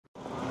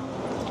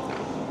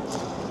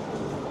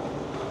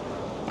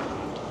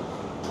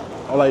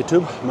Hola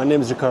YouTube, my name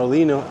is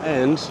Carolino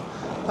and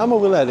I'm a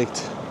wheel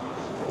addict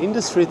in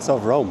the streets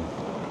of Rome.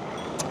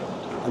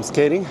 I'm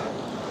skating.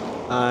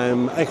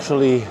 I'm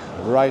actually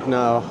right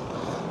now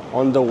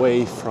on the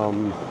way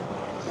from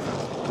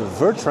the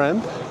vert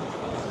ramp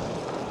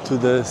to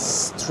the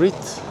street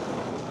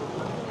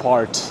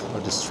part or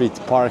the street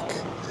park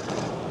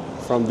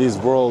from this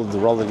World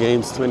Roller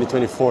Games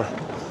 2024.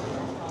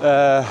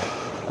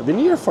 I've been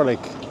here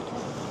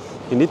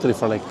in Italy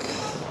for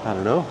I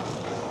don't know,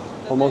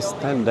 almost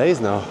 10 days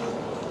now.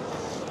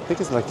 I think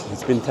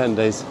it's been 10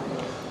 days.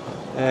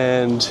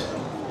 And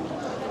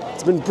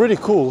it's been pretty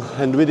cool.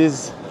 And with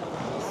these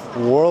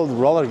World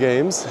Roller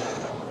Games,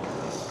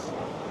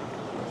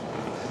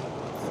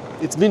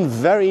 it's been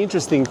very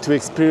interesting to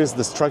experience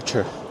the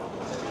structure.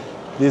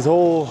 This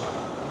whole...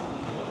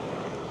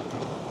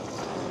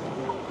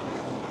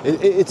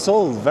 It's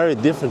all very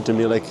different to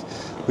me.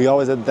 We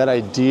always had that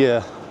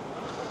idea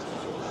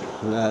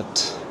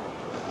that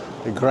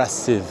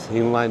aggressive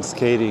inline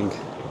skating,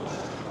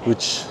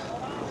 which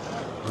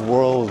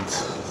World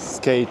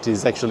Skate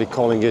is actually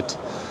calling it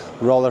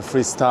roller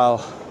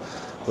freestyle,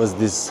 was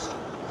this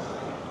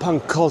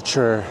punk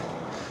culture.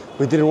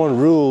 We didn't want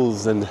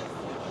rules, and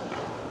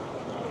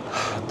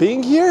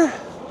being here,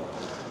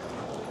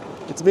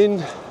 it's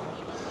been,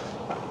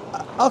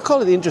 I'll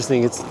call it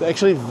interesting. It's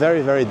actually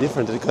very, very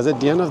different, because at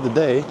the end of the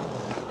day,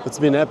 what's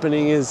been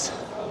happening is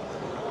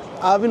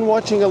I've been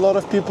watching a lot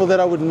of people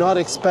that I would not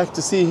expect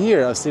to see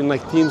here. I've seen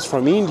teams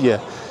from India,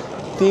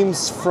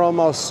 teams from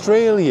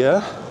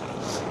Australia,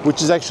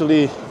 which is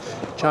actually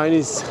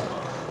Chinese,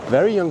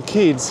 very young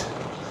kids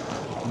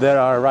that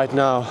are right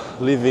now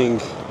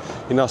living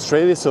in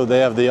Australia, so they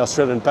have the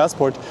Australian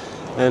passport,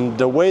 and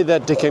the way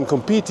that they can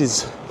compete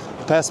is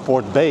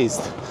passport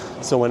based.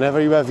 So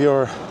whenever you have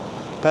your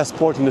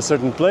passport in a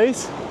certain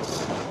place,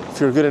 if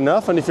you're good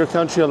enough and if your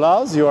country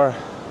allows, you are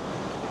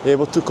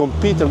able to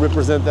compete and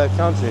represent that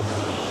country.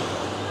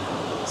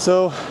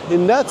 So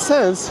in that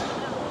sense,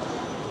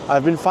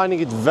 I've been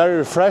finding it very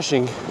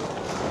refreshing.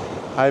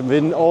 I've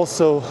been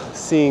also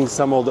seeing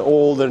some of the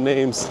older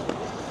names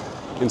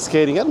in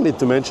skating. I don't need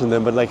to mention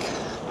them, but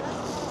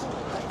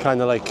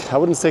I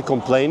wouldn't say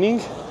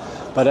complaining,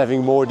 but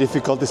having more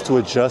difficulties to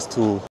adjust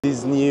to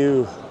this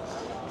new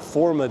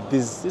format.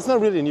 It's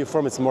not really a new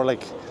format, it's more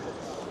like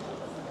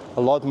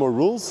a lot more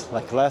rules,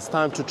 less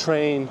time to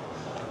train.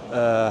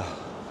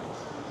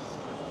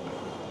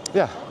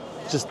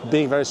 Just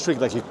being very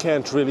strict. You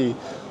can't really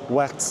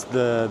wax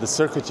the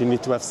circuit. You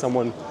need to have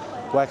someone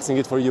waxing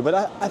it for you.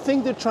 But I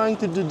think they're trying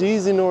to do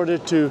this in order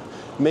to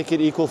make it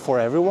equal for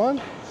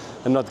everyone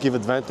and not give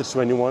advantage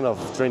to anyone of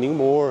training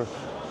more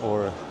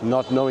or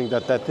not knowing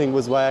that thing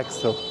was waxed.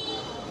 So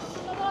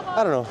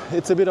I don't know.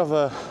 It's a bit of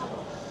a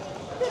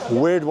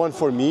weird one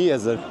for me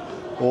as an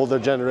older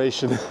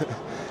generation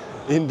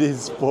in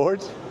this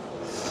sport.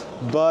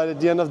 But at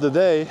the end of the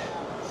day,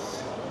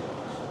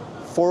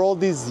 for all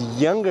these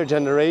younger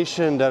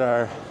generation that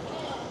are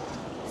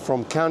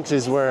from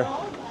countries where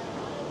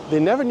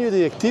they never knew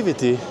the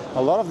activity,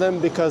 a lot of them,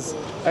 because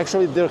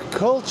actually their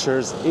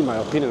cultures, in my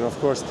opinion of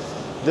course,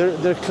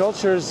 their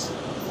cultures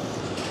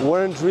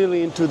weren't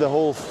really into the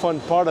whole fun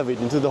part of it,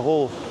 into the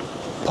whole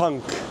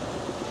punk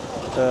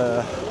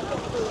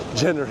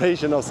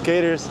generation of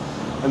skaters,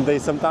 and they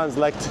sometimes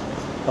lacked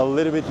a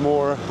little bit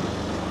more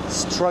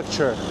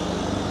structure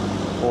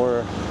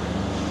or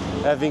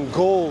having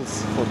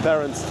goals for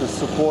parents to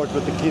support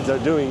what the kids are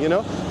doing,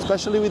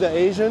 especially with the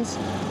Asians.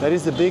 That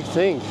is the big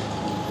thing.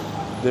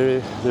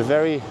 They're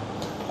very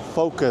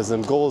focused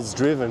and goals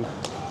driven.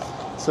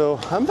 So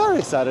I'm very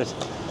excited.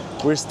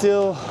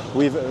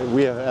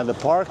 We are at the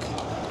park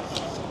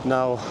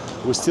now.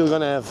 We're still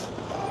gonna have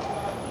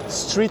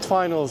street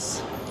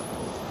finals.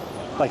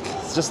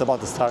 It's just about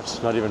to start,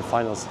 not even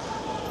finals.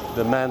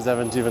 The men's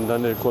haven't even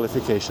done their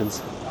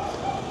qualifications.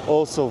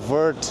 Also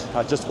vert,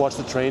 I just watched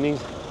the training.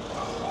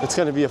 It's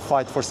going to be a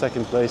fight for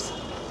second place.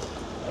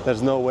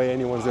 There's no way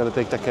anyone's going to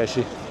take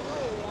Takeshi.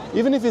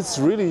 Even if it's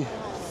really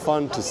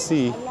fun to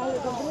see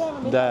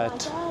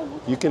that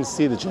you can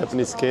see the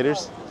Japanese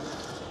skaters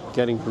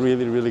getting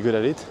really, really good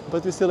at it,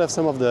 but we still have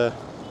some of the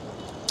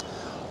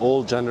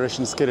old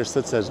generation skaters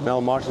such as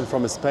Mel Martin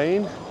from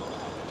Spain,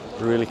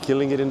 really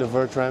killing it in the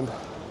vert ramp,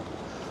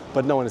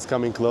 but no one is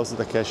coming close to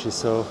Takeshi.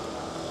 So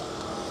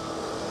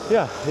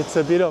yeah, it's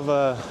a bit of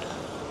a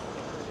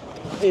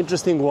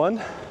interesting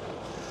one.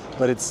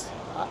 But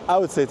I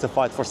would say it's a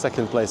fight for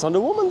second place. On the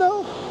woman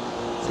though,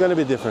 it's going to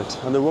be different.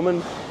 On the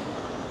woman,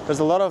 there's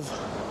a lot of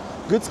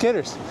good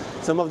skaters.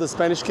 Some of the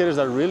Spanish skaters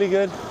are really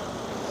good.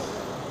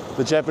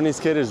 The Japanese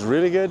skaters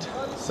really good.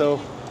 So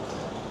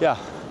yeah,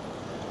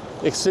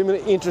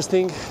 extremely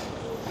interesting.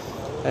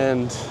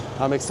 And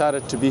I'm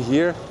excited to be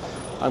here.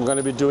 I'm going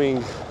to be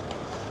doing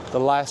the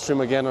live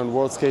stream again on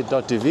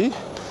worldskate.tv.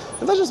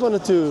 And I just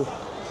wanted to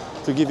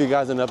give you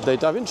guys an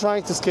update. I've been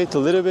trying to skate a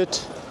little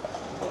bit.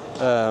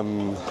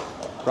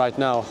 Right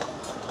now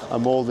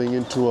I'm molding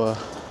into a,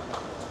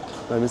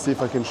 let me see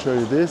if I can show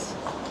you this.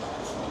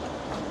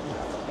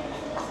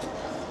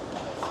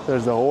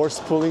 there's a horse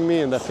pulling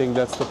me, and I think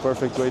that's the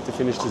perfect way to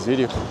finish this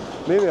video.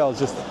 Maybe I'll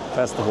just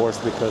pass the horse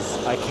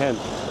because I can.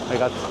 I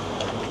got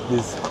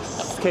these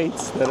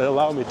skates that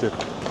allow me to.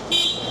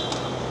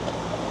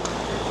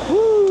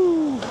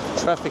 Woo!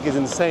 Traffic is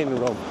insane in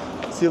Rome.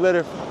 See you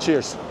later.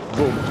 Cheers.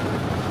 Boom.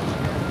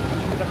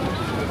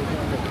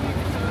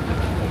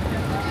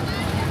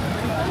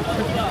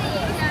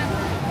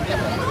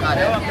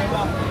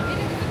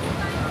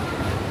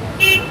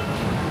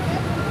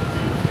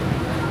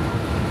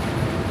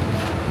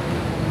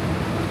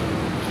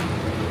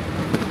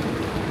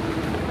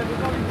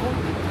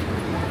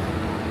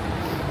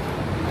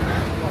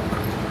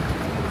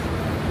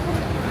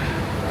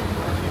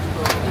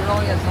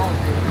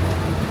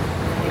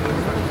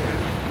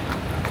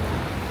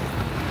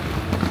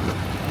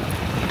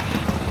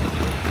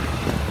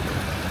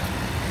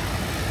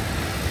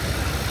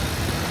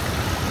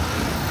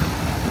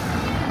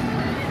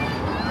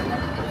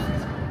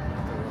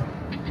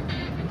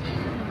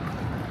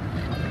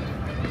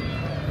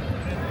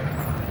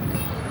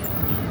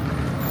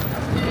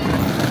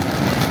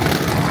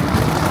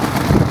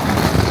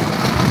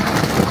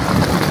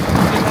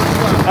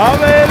 Va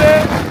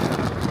bene!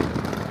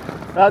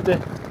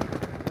 Guardate.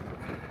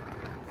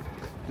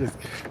 Just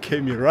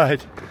gave me a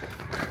ride.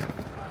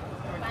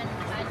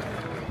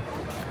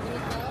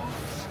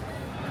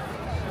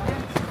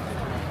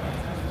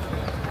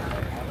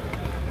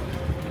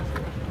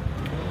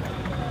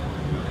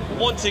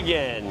 Once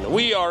again,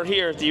 we are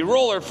here at the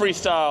Roller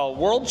Freestyle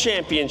World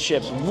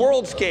Championships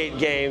World Skate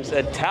Games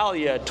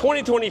Italia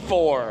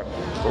 2024,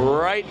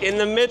 right in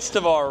the midst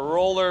of our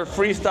roller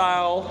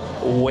freestyle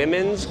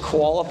women's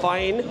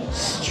qualifying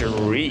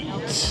street.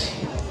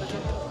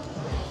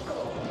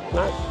 All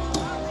right.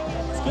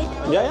 It's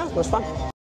good. Yeah, that's fine.